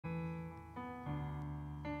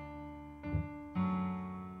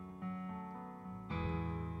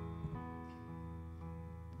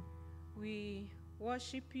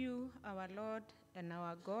worship you, our Lord and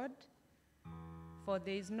our God, for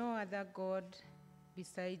there is no other God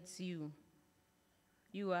besides you.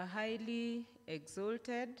 You are highly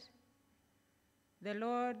exalted, the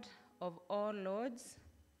Lord of all lords,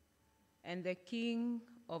 and the King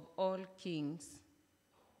of all kings.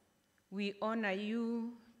 We honor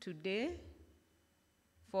you today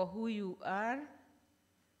for who you are,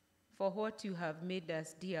 for what you have made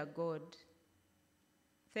us, dear God.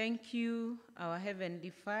 Thank you, our Heavenly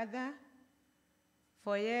Father,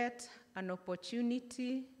 for yet an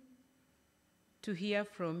opportunity to hear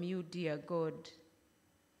from you, dear God.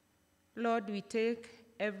 Lord, we take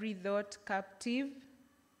every thought captive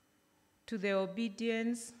to the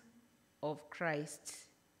obedience of Christ.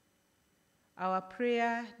 Our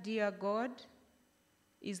prayer, dear God,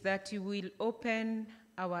 is that you will open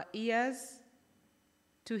our ears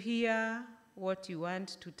to hear what you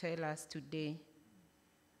want to tell us today.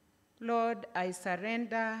 Lord, I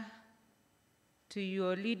surrender to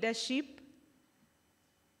your leadership,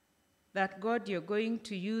 that God, you're going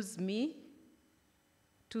to use me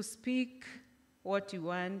to speak what you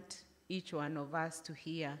want each one of us to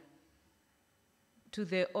hear, to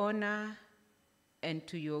the honor and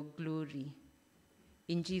to your glory.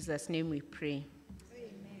 In Jesus' name we pray.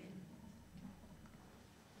 Amen.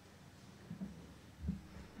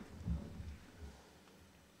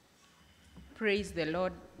 Praise the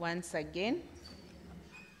Lord once again.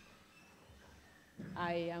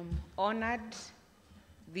 I am honored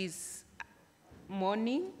this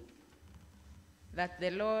morning that the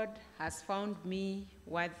Lord has found me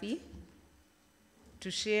worthy to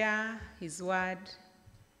share his word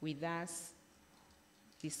with us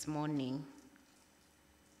this morning.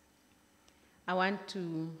 I want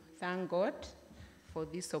to thank God for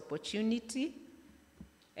this opportunity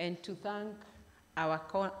and to thank our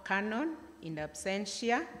canon in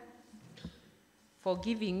absentia for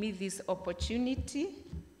giving me this opportunity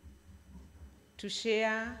to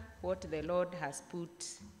share what the Lord has put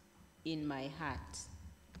in my heart.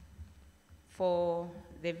 For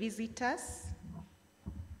the visitors,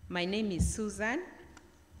 my name is Susan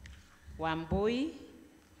Wambui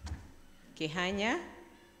Kihanya,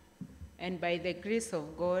 and by the grace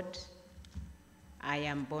of God, I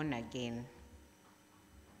am born again.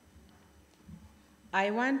 I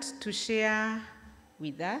want to share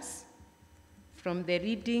with us from the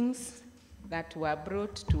readings that were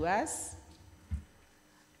brought to us,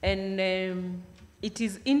 and it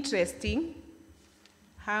is interesting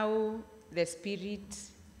how the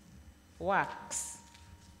Spirit works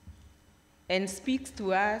and speaks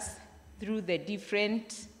to us through the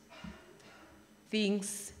different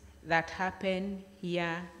things that happen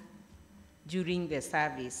here during the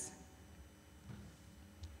service.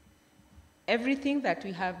 Everything that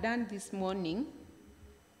we have done this morning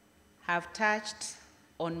have touched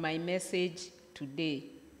on my message today,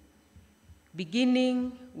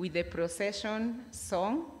 beginning with the procession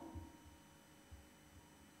song,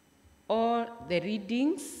 all the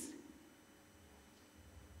readings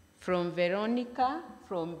from Veronica,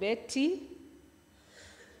 from Betty,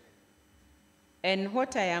 and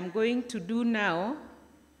what I am going to do now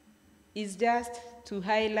is just to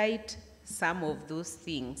highlight some of those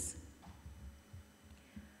things.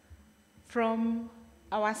 From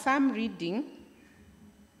our psalm reading,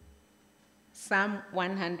 Psalm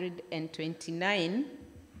 129,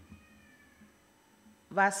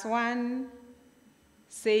 verse 1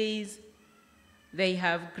 says, "They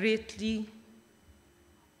have greatly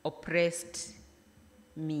oppressed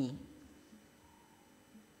me."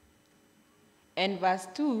 And verse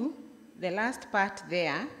 2, the last part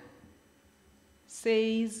there,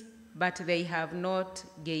 says, "But they have not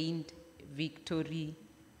gained victory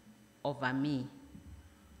over me."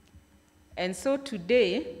 And so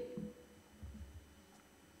today,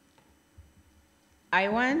 I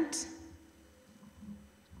want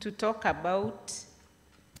to talk about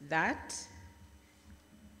that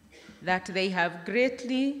they have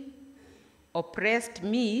greatly oppressed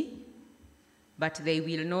me, but they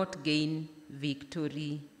will not gain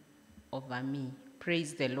victory over me.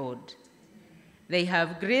 Praise the Lord. They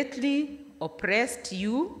have greatly oppressed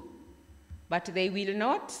you, but they will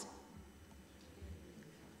not.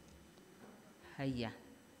 Haya.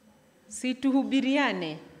 Si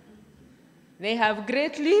tuhubiriane. They have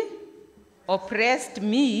greatly oppressed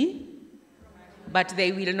me, but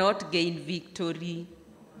they will not gain victory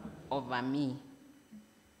over me.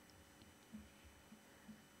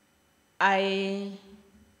 I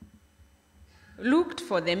looked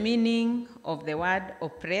for the meaning of the word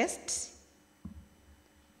oppressed,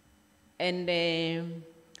 and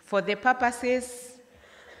for the purposes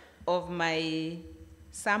of my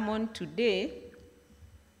sermon today,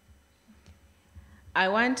 I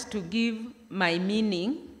want to give my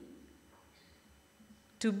meaning.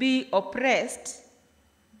 To be oppressed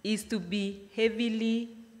is to be heavily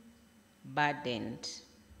burdened,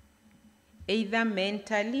 either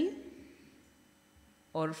mentally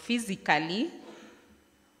or physically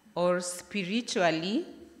or spiritually,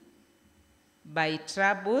 by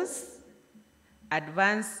troubles,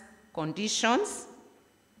 adverse conditions,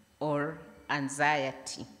 or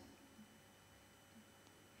anxiety.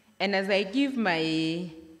 And as I give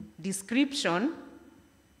my description,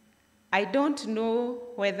 I don't know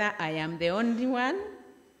whether I am the only one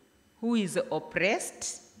who is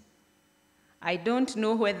oppressed. I don't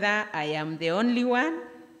know whether I am the only one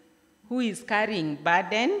who is carrying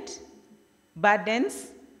burdens.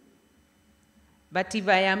 But if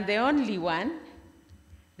I am the only one,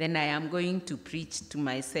 then I am going to preach to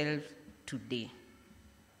myself today.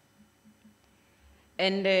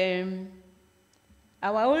 And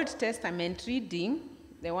our Old Testament reading,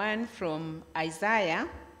 the one from Isaiah,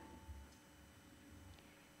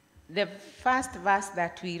 the first verse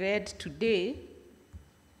that we read today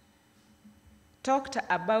talked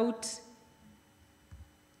about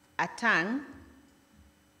a tongue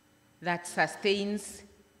that sustains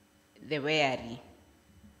the weary.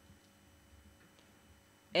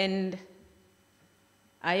 And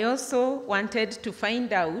I also wanted to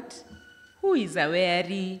find out who is a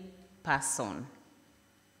weary person.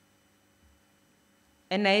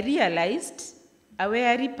 And I realized a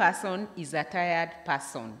weary person is a tired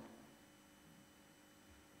person.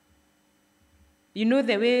 You know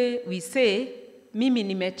the way we say, mimi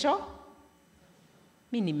nimechoka?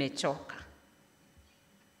 Mimi nimechoka.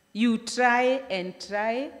 You try and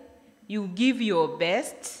try, you give your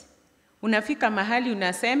best, unafika mahali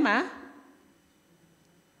unasema,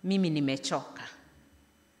 mimi nimechoka.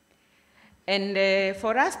 And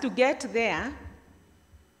for us to get there,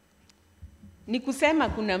 ni kusema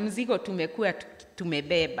kuna mzigo tumekuwa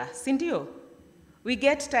tumebeba, si ndio? We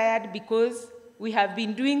get tired because we have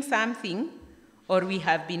been doing something or we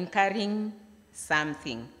have been carrying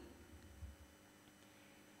something.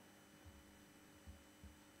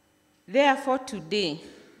 Therefore today,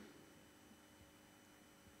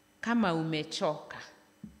 kama umechoka,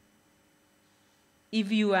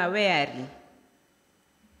 if you are weary,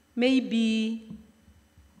 maybe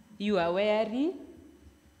you are weary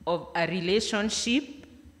of a relationship,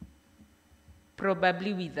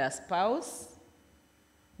 probably with a spouse,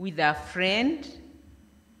 with a friend,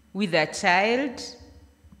 with a child,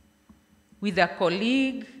 with a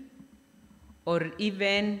colleague, or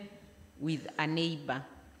even with a neighbor.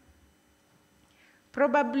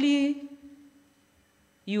 Probably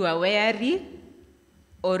you are weary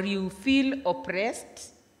or you feel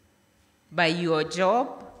oppressed by your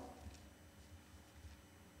job.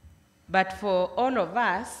 But for all of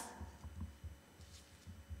us,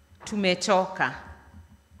 tumechoka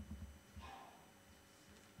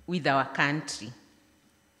with our country.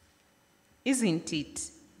 Isn't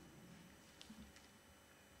it?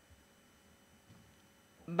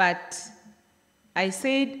 But I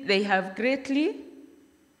said they have greatly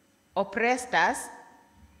oppressed us,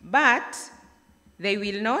 but they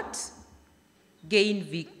will not gain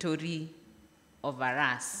victory over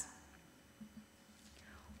us.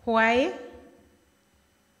 Why?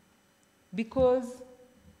 Because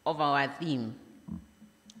of our theme.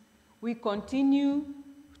 We continue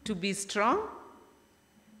to be strong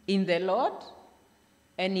in the Lord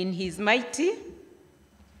and in His mighty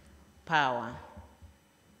power.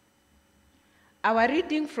 Our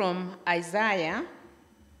reading from Isaiah,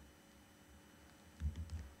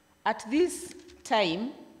 at this time,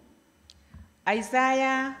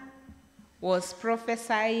 Isaiah was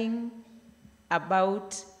prophesying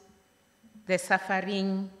about the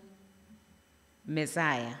suffering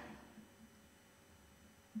Messiah.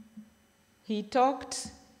 He talked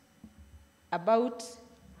about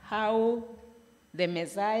how the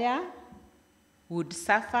Messiah would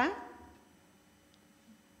suffer,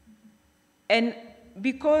 and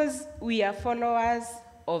because we are followers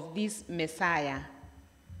of this Messiah,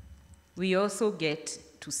 we also get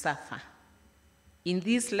to suffer. In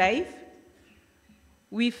this life,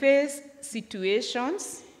 we face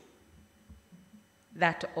situations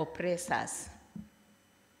that oppress us.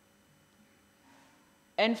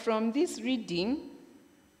 And from this reading,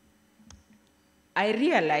 I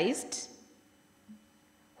realized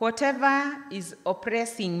whatever is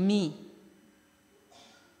oppressing me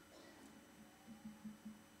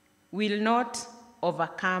will not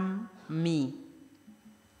overcome me.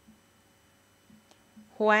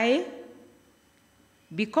 Why?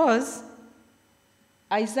 Because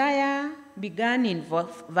Isaiah began in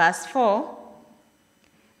verse 4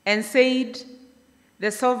 and said,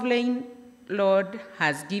 The sovereign Lord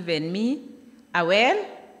has given me a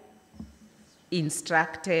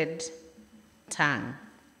well-instructed tongue.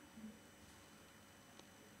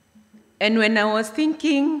 And when I was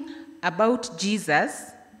thinking about Jesus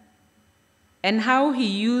and how he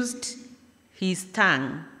used his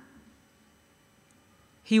tongue,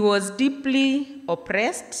 he was deeply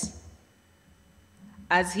oppressed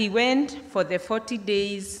as he went for the 40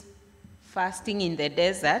 days fasting in the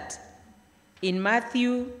desert in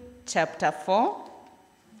Matthew chapter 4,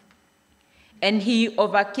 and he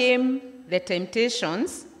overcame the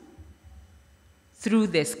temptations through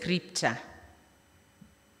the scripture.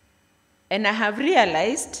 And I have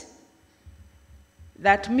realized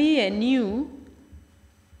that me and you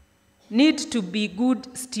need to be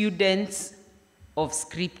good students of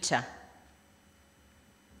scripture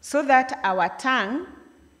so that our tongue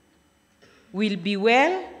will be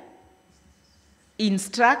well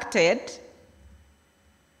instructed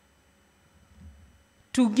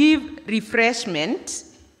to give refreshment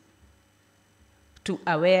to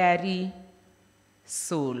a weary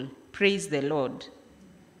soul. Praise the Lord.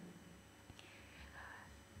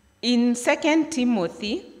 In 2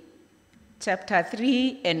 Timothy chapter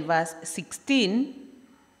 3 and verse 16,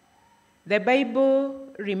 the Bible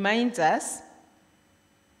reminds us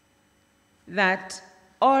that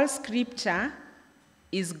all scripture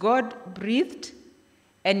is God-breathed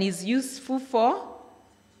and is useful for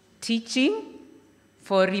teaching,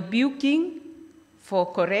 for rebuking,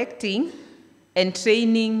 for correcting, and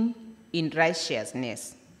training in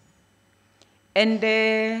righteousness. And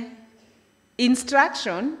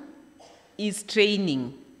instruction is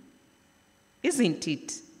training, isn't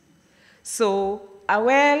it? So a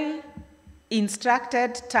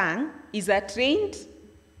well-instructed tongue is a trained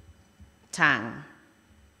tongue.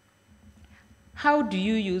 How do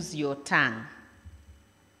you use your tongue?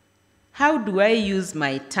 How do I use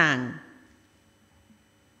my tongue?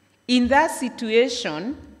 In that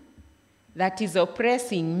situation that is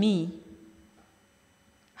oppressing me,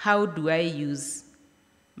 how do I use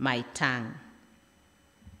my tongue?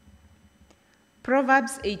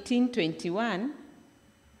 Proverbs 18:21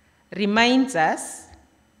 reminds us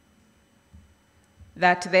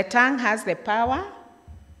that the tongue has the power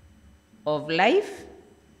of life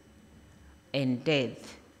and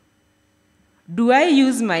death. Do I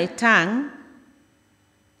use my tongue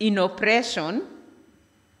in oppression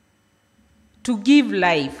to give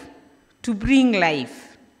life, to bring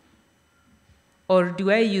life? Or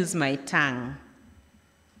do I use my tongue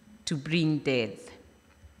to bring death?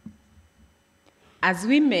 As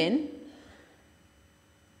women,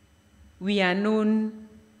 we are known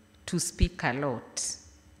to speak a lot,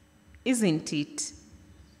 isn't it?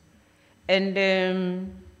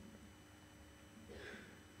 And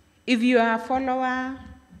if you are a follower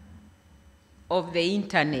of the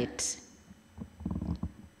internet,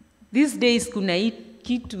 these days kuna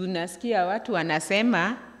kitu nasikia watu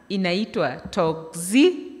wanasema inaitwa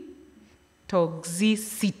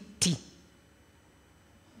toxicity,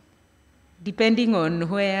 depending on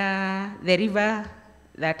where the river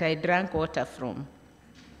that I drank water from.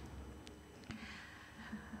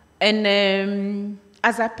 And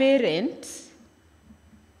as a parent,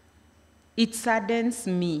 it saddens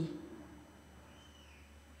me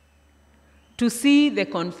to see the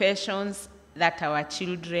confessions that our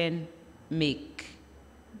children make.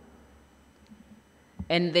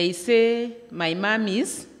 And they say, my mom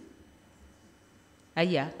is,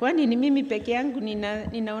 aya, kwani ni mimi peke yangu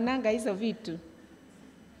ninaonanga hizo vitu?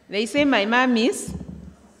 They say my mom is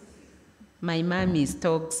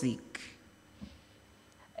toxic.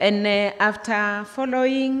 And after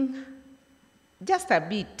following just a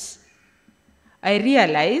bit, I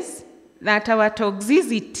realize that our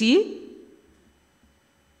toxicity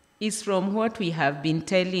is from what we have been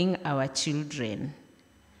telling our children.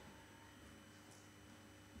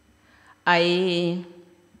 I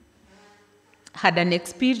had an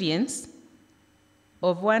experience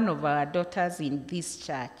of one of our daughters in this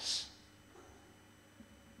church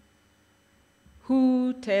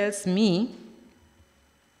who tells me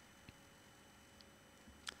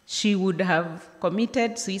she would have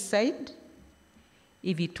committed suicide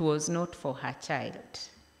if it was not for her child,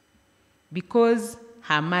 because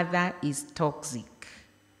her mother is toxic.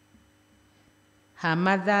 Her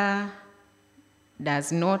mother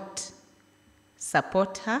does not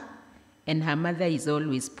support her, and her mother is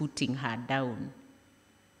always putting her down.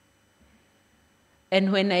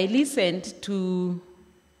 And when I listened to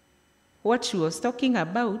what she was talking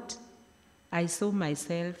about, I saw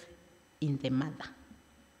myself in the mother.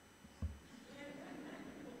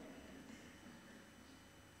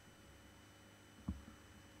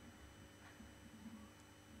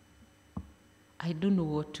 I don't know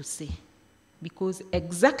what to say. Because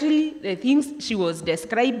exactly the things she was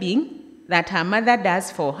describing that her mother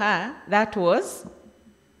does for her, that was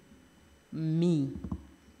me.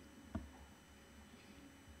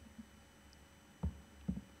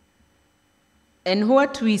 And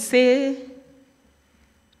what we say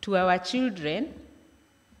to our children,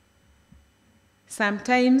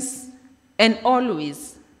 sometimes and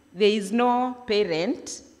always, there is no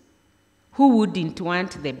parent who wouldn't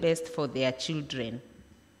want the best for their children.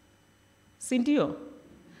 Sindio?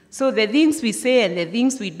 So the things we say and the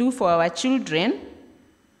things we do for our children,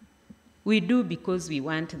 we do because we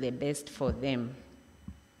want the best for them.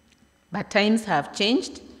 But times have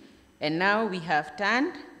changed, and now we have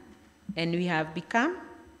turned, and we have become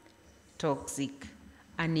toxic,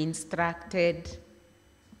 uninstructed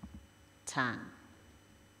tongue.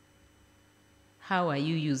 How are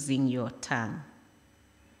you using your tongue?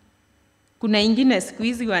 Kuna ingine siku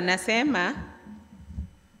hizi wanasema,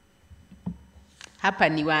 hapa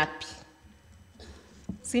ni wapi?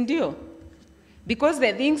 Sindio? Because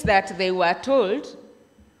the things that they were told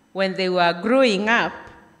when they were growing up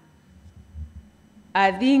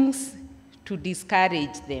are things to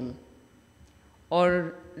discourage them.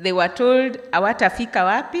 Or they were told, hawatafika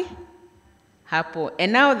wapi? Hapo.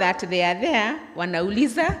 And now that they are there,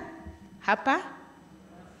 wanauliza, hapa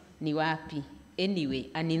ni wapi? Anyway,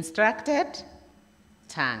 an instructed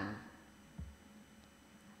tongue.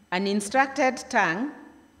 An instructed tongue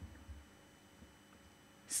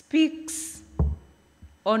speaks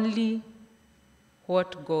only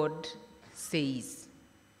what God says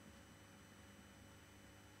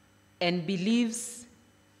and believes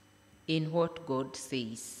in what God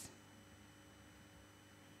says.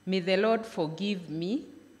 May the Lord forgive me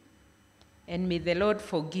and may the Lord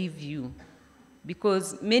forgive you,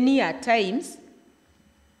 because many a times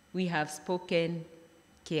we have spoken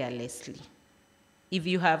carelessly. If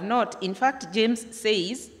you have not, in fact, James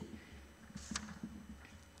says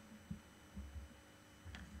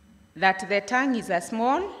that the tongue is a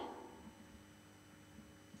small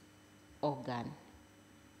organ.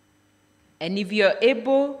 And if you're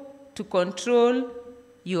able to control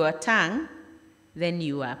your tongue, then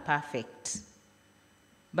you are perfect.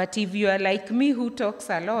 But if you are like me who talks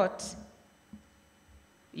a lot,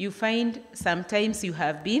 you find sometimes you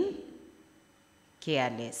have been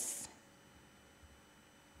careless.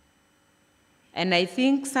 And I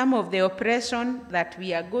think some of the oppression that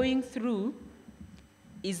we are going through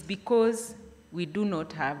is because we do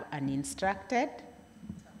not have an instructed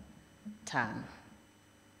tongue.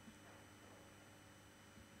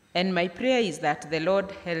 And my prayer is that the Lord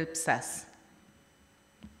helps us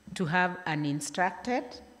to have an instructed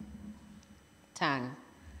tongue.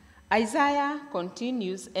 Isaiah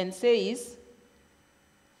continues and says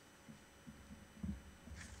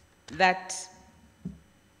that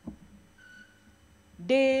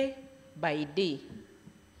day by day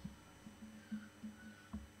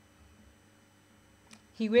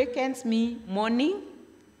He wakens me morning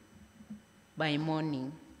by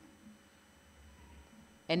morning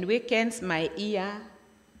and wakens my ear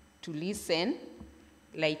to listen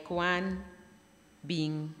like one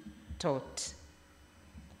being taught.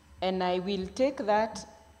 And I will take that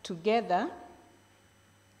together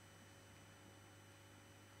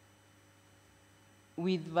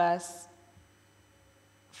with verse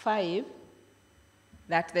 5,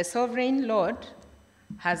 that the sovereign Lord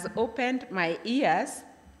has opened my ears.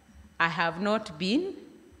 I have not been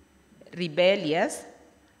rebellious.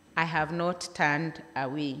 I have not turned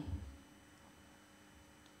away.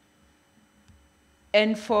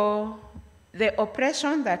 And for the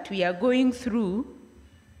oppression that we are going through,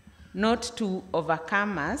 not to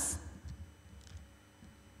overcome us,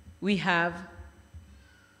 we have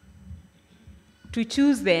to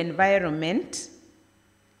choose the environment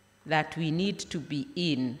that we need to be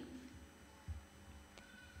in.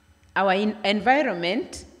 Our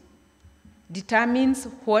environment determines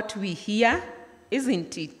what we hear,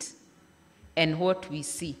 isn't it? And what we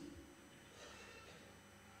see.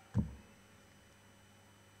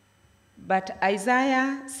 But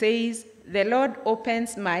Isaiah says, the Lord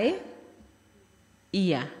opens my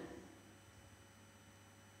ear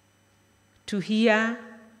to hear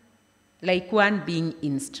like one being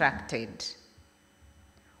instructed.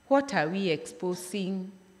 What are we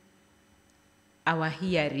exposing our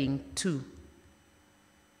hearing to?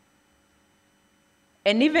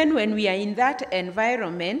 And even when we are in that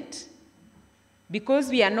environment, because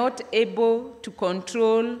we are not able to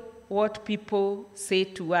control what people say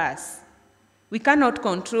to us, we cannot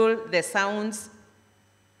control the sounds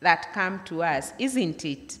that come to us, isn't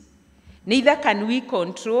it? Neither can we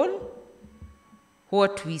control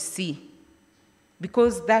what we see.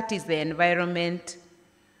 because that is the environment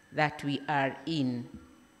that we are in.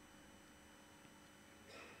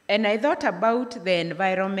 And I thought about the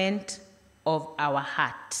environment of our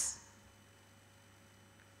hearts,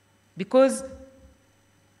 because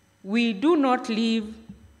we do not live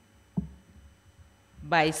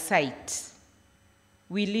by sight,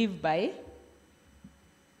 we live by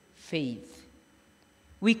faith.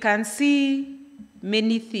 We can see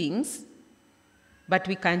many things, but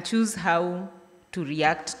we can choose how to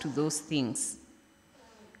react to those things.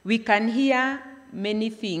 We can hear many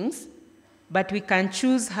things, but we can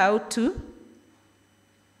choose how to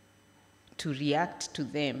react to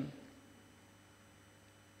them.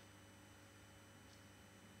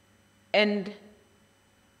 And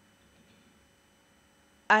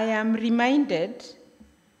I am reminded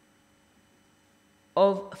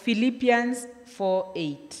of Philippians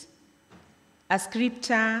 4:8, a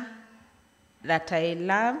scripture that I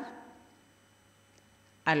love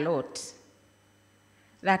a lot.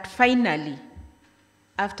 That finally,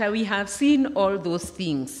 after we have seen all those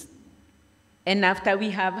things, and after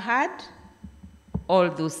we have heard all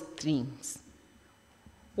those things,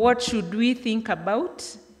 what should we think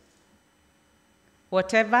about?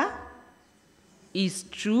 Whatever is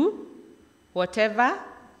true, whatever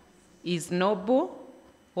is noble,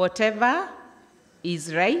 whatever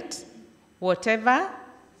is right, whatever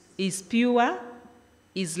is pure,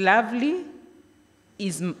 is lovely,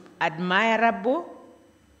 is admirable,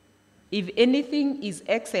 if anything is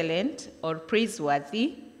excellent or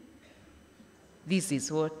praiseworthy, this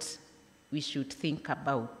is what we should think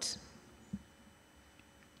about.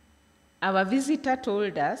 Our visitor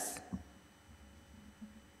told us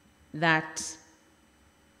that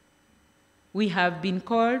we have been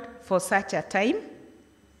called for such a time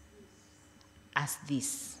as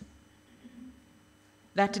this.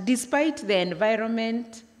 That despite the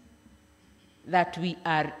environment that we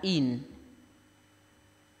are in,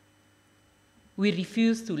 we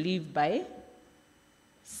refuse to live by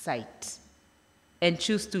sight and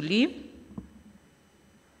choose to live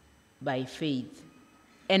by faith.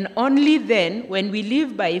 And only then, when we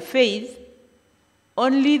live by faith,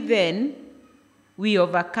 only then we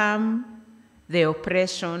overcome the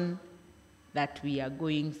oppression that we are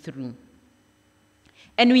going through.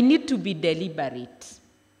 And we need to be deliberate,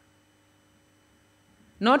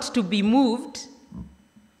 not to be moved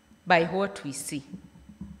by what we see.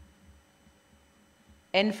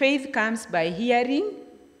 And faith comes by hearing,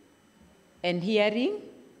 and hearing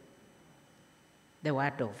the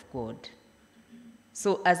word of God.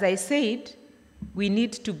 So as I said, we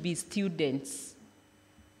need to be students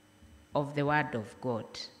of the word of God,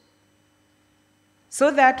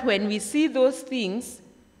 so that when we see those things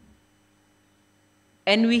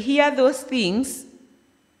and we hear those things,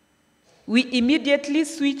 we immediately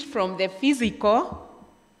switch from the physical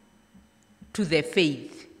to the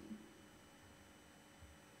faith,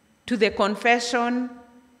 to the confession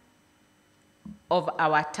of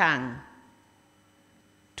our tongue,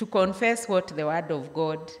 to confess what the word of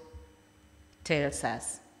God tells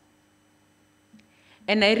us.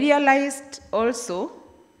 And I realized also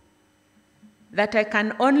that I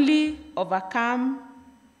can only overcome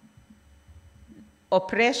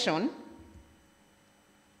oppression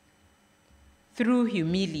through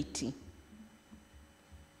humility.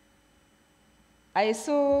 I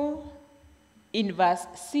saw in verse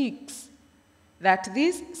 6 that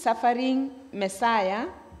this suffering Messiah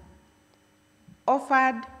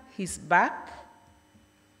offered his back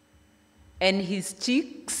and his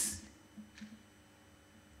cheeks,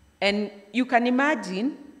 and you can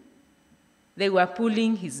imagine they were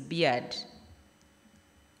pulling his beard.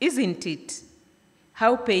 Isn't it?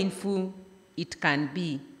 How painful it can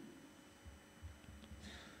be.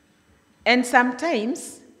 And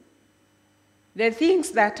sometimes the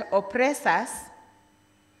things that oppress us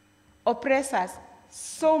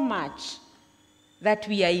so much that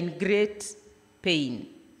we are in great pain.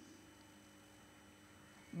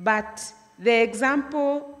 But the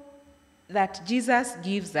example that Jesus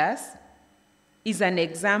gives us is an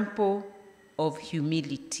example of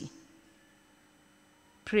humility.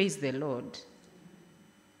 Praise the Lord.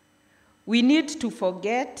 We need to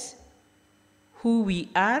forget who we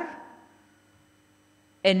are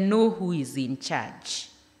and know who is in charge.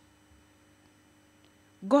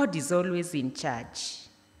 God is always in charge.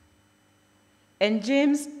 And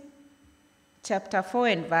James chapter 4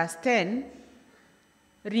 and verse 10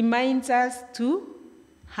 reminds us to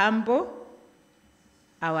humble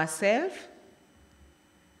ourselves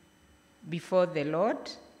before the Lord,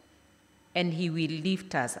 and he will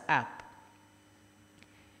lift us up.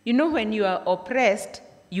 You know, when you are oppressed,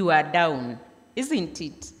 you are down, isn't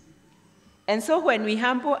it? And so when we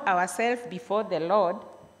humble ourselves before the Lord,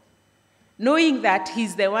 knowing that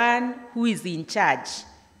he's the one who is in charge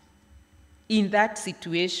in that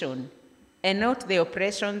situation and not the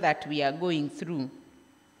oppression that we are going through,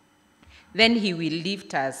 then he will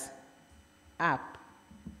lift us up.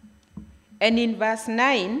 And in verse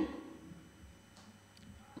 9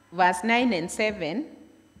 and 7,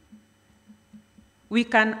 we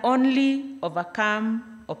can only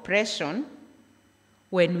overcome oppression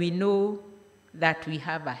when we know that we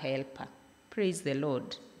have a helper. Praise the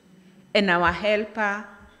Lord. And our helper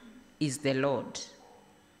is the Lord.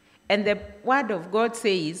 And the word of God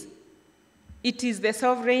says, it is the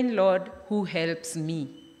sovereign Lord who helps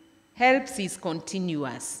me. Helps is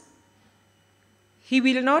continuous. He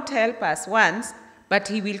will not help us once, but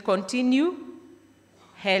he will continue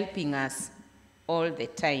helping us all the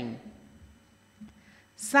time.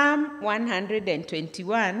 Psalm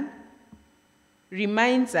 121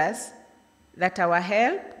 reminds us that our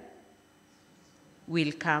help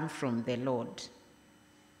will come from the Lord.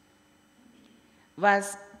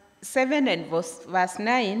 Verse 7 and verse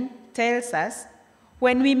 9 tells us,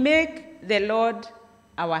 when we make the Lord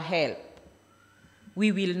our help,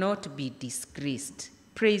 we will not be disgraced.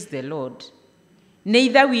 Praise the Lord.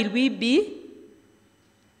 Neither will we be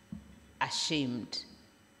ashamed.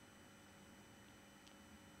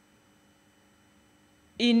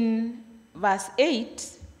 In verse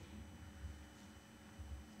 8,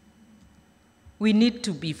 we need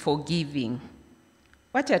to be forgiving.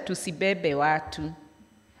 Wacha tusibebe watu.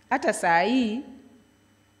 Hata saa hii,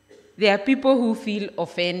 there are people who feel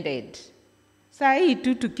offended. Saa hii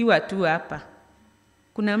tu tukiwa tu hapa,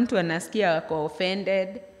 kuna mtu anasikia wako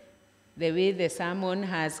offended, the way the sermon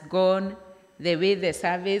has gone, the way the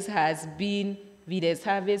service has been, vile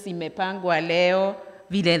service imepangwa leo,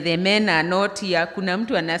 vile the men are not here, kuna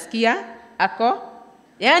mtu anasikia ako.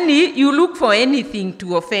 Yani, you look for anything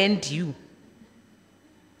to offend you.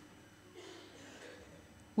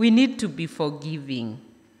 We need to be forgiving.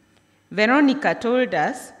 Veronica told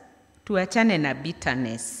us tuachane na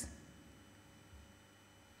bitterness.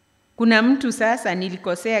 Kuna mtu sasa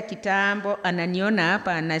nilikosea kitambo, ananiona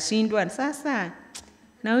hapa anashindwa sasa,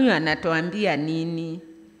 na huyu anatuambia nini?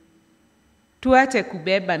 Tuache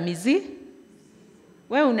kubeba mizigo.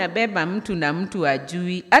 Wewe unabeba mtu na mtu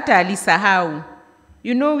ajui, hata alisahau.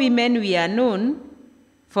 You know, women, we are known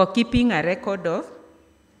for keeping a record of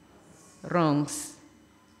wrongs.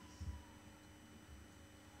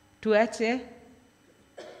 Tuache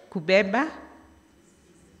kubeba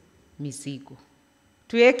mizigo.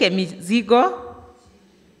 Tuweke mizigo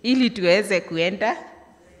ili tuweze kuenda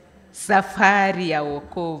safari ya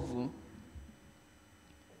wokovu.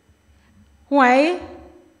 Why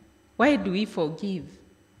do we forgive?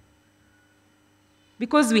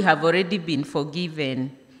 Because we have already been forgiven.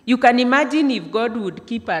 You can imagine if God would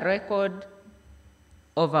keep a record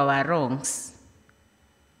of our wrongs.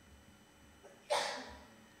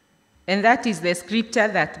 And that is the scripture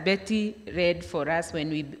that Betty read for us when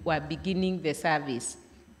we were beginning the service.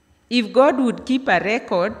 If God would keep a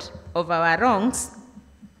record of our wrongs,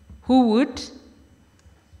 who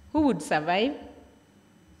would survive?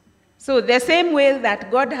 So the same way that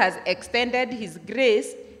God has extended his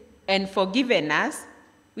grace and forgiven us,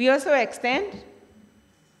 we also extend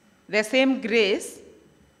the same grace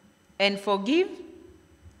and forgive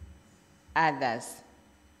others.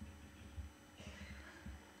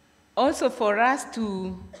 Also, for us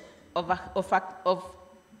to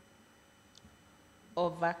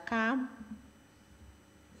overcome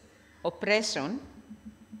oppression,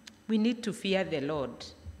 we need to fear the Lord.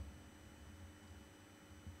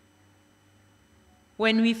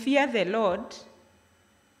 When we fear the Lord,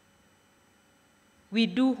 we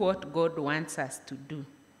do what God wants us to do.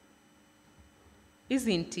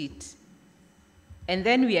 Isn't it? And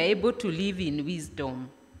then we are able to live in wisdom.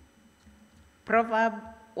 Proverbs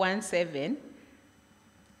 1:7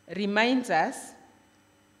 reminds us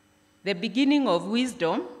the beginning of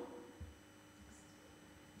wisdom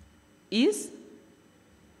is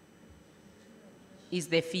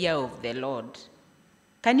the fear of the Lord.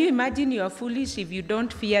 Can you imagine you are foolish if you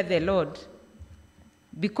don't fear the Lord?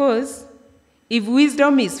 Because if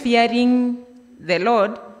wisdom is fearing the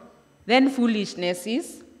Lord, then foolishness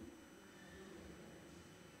is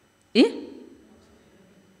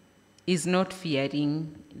not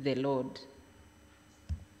fearing the Lord.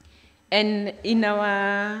 And in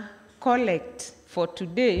our collect for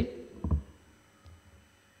today,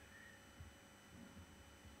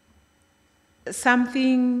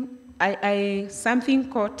 something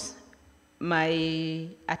caught my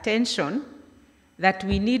attention, that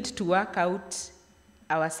we need to work out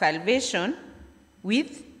our salvation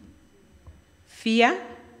with fear,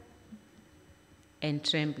 and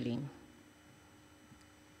trembling.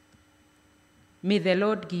 May the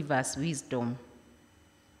Lord give us wisdom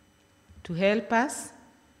to help us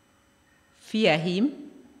fear Him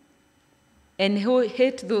and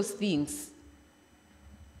hate those things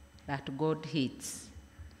that God hates,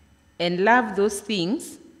 and love those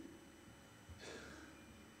things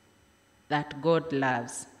that God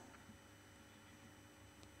loves.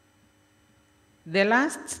 The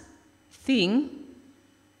last thing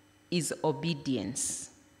is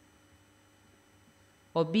obedience.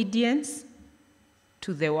 Obedience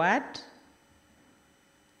to the word,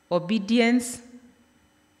 obedience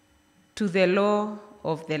to the law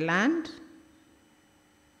of the land.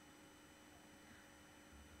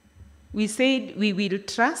 We said we will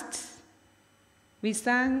trust. We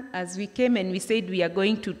sang as we came and we said we are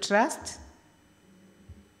going to trust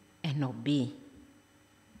and obey.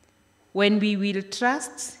 When we will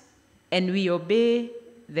trust and we obey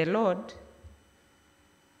the Lord,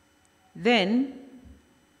 then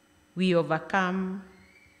we overcome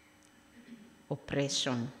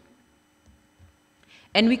oppression.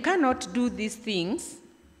 And we cannot do these things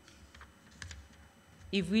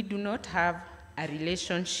if we do not have a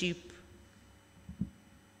relationship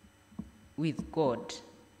with God.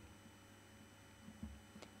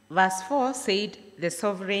 Verse 4 said, "The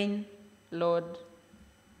sovereign Lord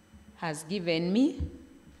has given me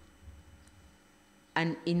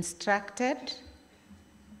an instructed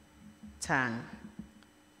tongue."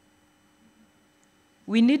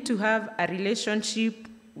 We need to have a relationship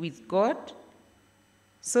with God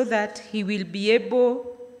so that He will be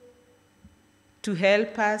able to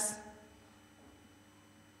help us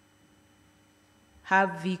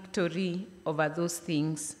have victory over those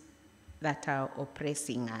things that are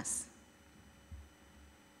oppressing us.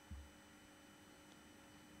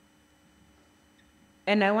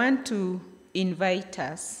 And I want to invite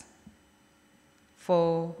us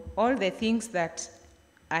for all the things that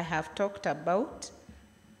I have talked about.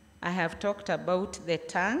 I have talked about the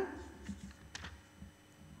tongue.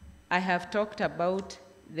 I have talked about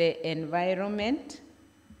the environment.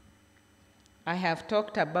 I have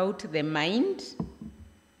talked about the mind.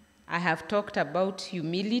 I have talked about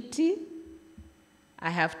humility. I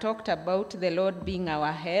have talked about the Lord being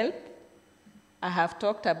our help. I have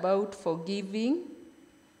talked about forgiving,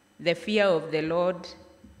 the fear of the Lord,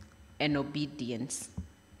 and obedience.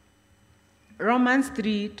 Romans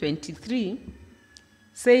 3:23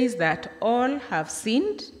 says that all have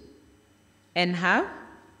sinned and have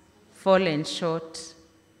fallen short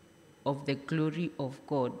of the glory of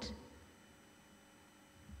God.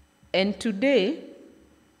 And today,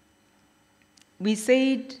 we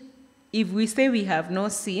said, if we say we have no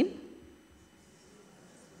sin,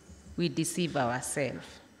 we deceive ourselves.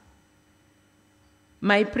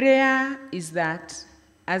 My prayer is that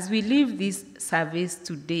as we leave this service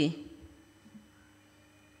today,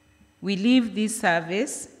 we leave this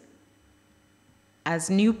service as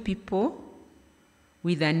new people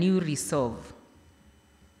with a new resolve.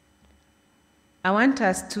 I want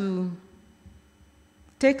us to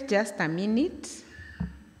take just a minute,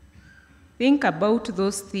 think about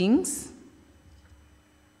those things.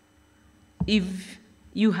 If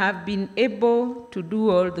you have been able to do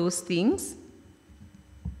all those things,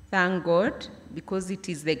 thank God, because it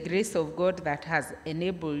is the grace of God that has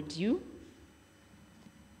enabled you.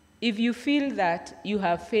 If you feel that you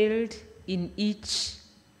have failed in each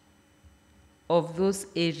of those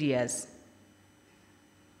areas,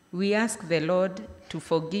 we ask the Lord to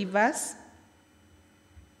forgive us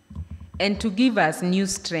and to give us new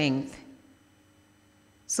strength,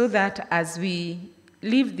 so that as we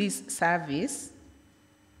leave this service,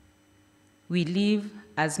 we live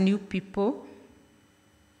as new people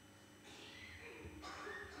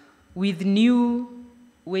with new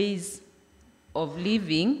ways of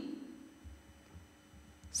living,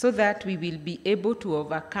 so that we will be able to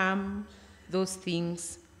overcome those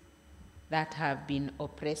things that have been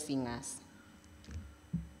oppressing us.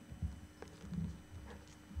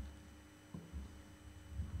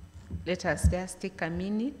 Let us just take a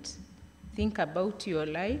minute, think about your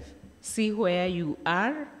life, see where you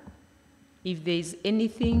are, if there is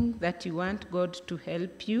anything that you want God to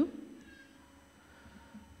help you.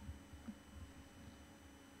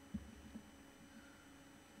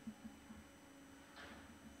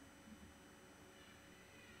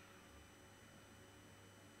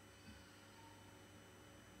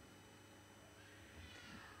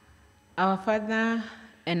 Our Father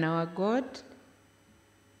and our God,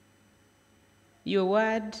 your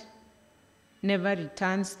word never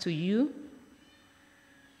returns to you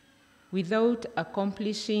without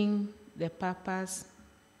accomplishing the purpose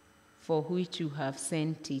for which you have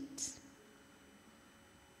sent it.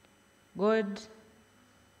 God,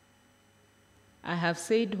 I have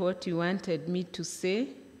said what you wanted me to say,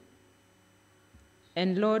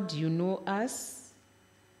 and Lord, you know us.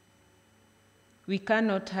 We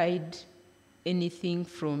cannot hide anything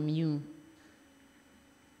from you.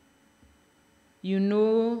 You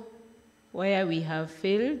know where we have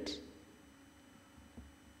failed,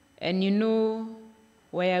 and you know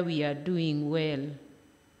where we are doing well.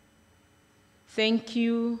 Thank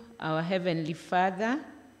you, our Heavenly Father,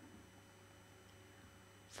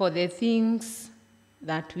 for the things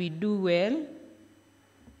that we do well,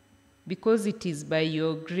 because it is by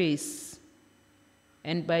your grace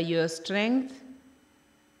and by your strength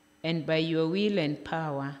and by your will and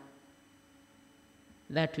power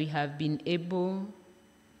that we have been able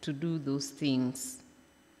to do those things.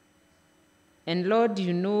 And Lord,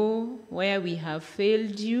 you know where we have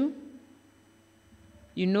failed you.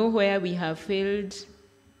 You know where we have failed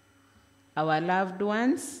our loved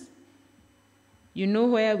ones. You know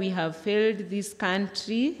where we have failed this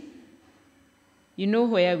country. You know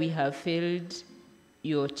where we have failed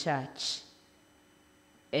your church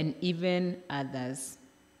and even others.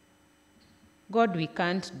 God, we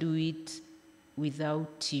can't do it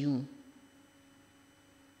without you.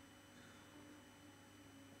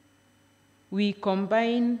 We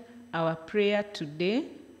combine our prayer today.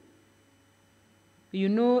 You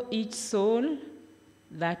know each soul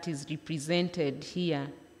that is represented here,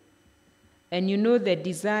 and you know the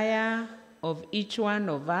desire of each one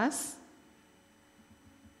of us.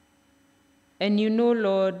 And you know,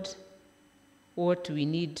 Lord, what we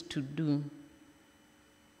need to do.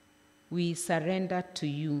 We surrender to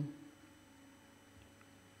you.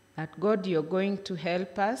 That God, you're going to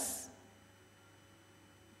help us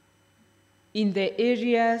in the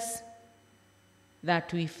areas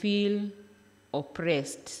that we feel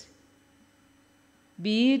oppressed,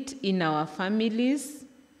 be it in our families,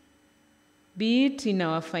 be it in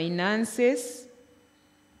our finances,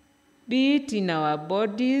 be it in our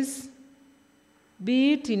bodies,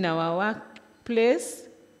 be it in our workplace,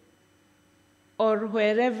 or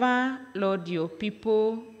wherever, Lord, your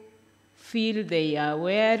people feel they are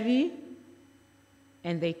weary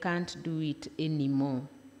and they can't do it anymore.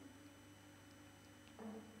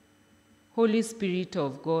 Holy Spirit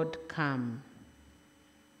of God, come.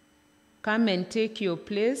 Come and take your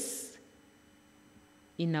place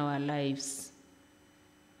in our lives.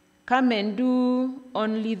 Come and do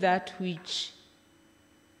only that which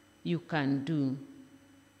you can do,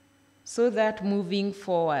 so that moving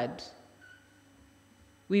forward,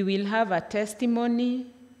 we will have a testimony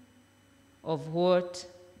of what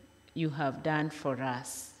you have done for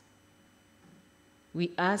us.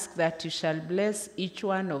 We ask that you shall bless each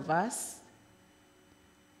one of us,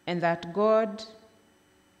 and that, God,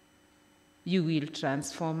 you will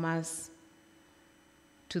transform us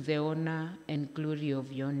to the honor and glory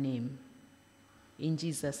of your name. In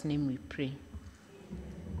Jesus' name we pray.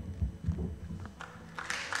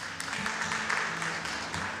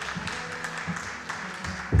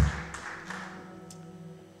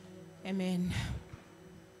 Amen.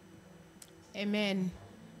 Amen.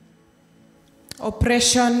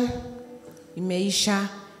 Oppression imeisha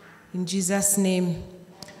in Jesus' name.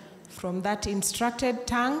 From that instructed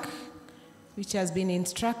tongue, which has been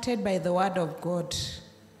instructed by the word of God,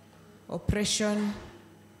 oppression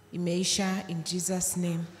imeisha in Jesus'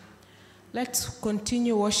 name. Let's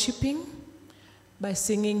continue worshiping by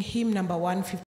singing hymn number 150.